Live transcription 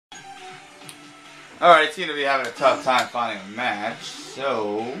Alright, seem to be having a tough time finding a match,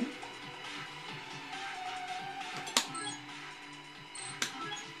 so...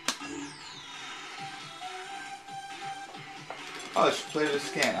 Oh, I should play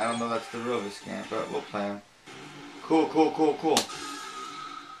viscant. I don't know if that's the real viscant, but we'll play him. Cool.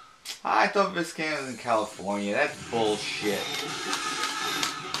 I thought viscant was in California. That's bullshit.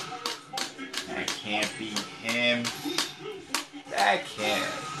 That can't be him. That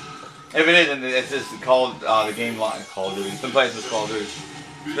can't. If it isn't, it's just called the game line Call of Duty. It's been playing since Call of Duty.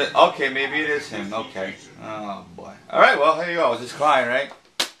 But, okay, maybe it is him. Okay. Oh boy. Alright, well, here you go. I was just crying, right?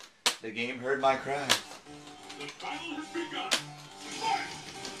 The game heard my cry. The battle has begun.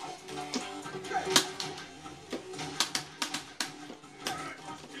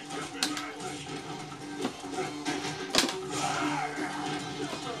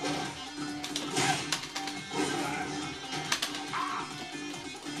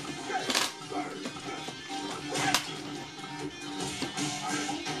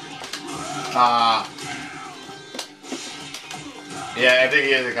 Yeah, I think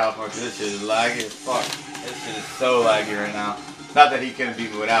he is in California. This shit is laggy as fuck. This shit is so laggy right now. Not that he couldn't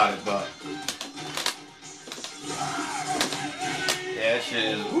beat me without it, but yeah, that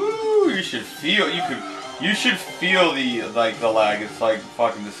shit is woo. You should feel the the lag. It's like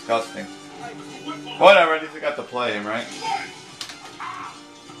fucking disgusting. Whatever. At least I got to play him, right?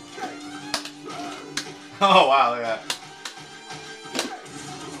 Oh wow, look at that.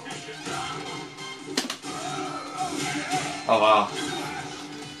 Oh wow.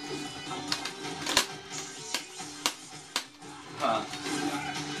 Huh.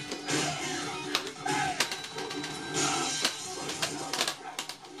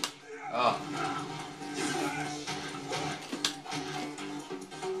 Oh.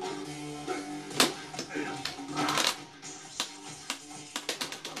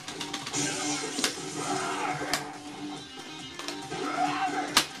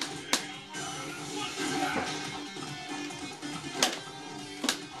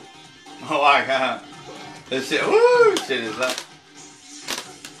 Oh my god. This shit, woo, shit is up.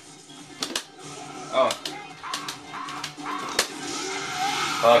 Oh.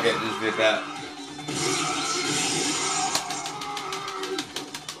 Okay, just did that.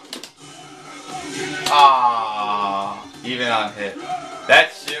 Ah, even on hit.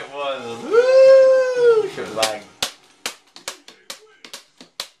 That shit was, woo, shit was lagging.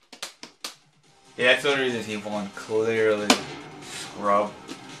 Yeah, that's the only reason he won, clearly. Scrub.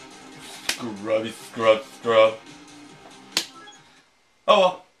 Scrub. Oh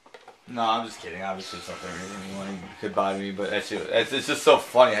well. No, I'm just kidding. Obviously, it's not there anyone could buy me, but it's just so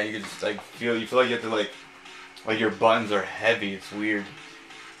funny how you can just you feel like you have to like your buttons are heavy. It's weird.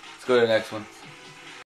 Let's go to the next one.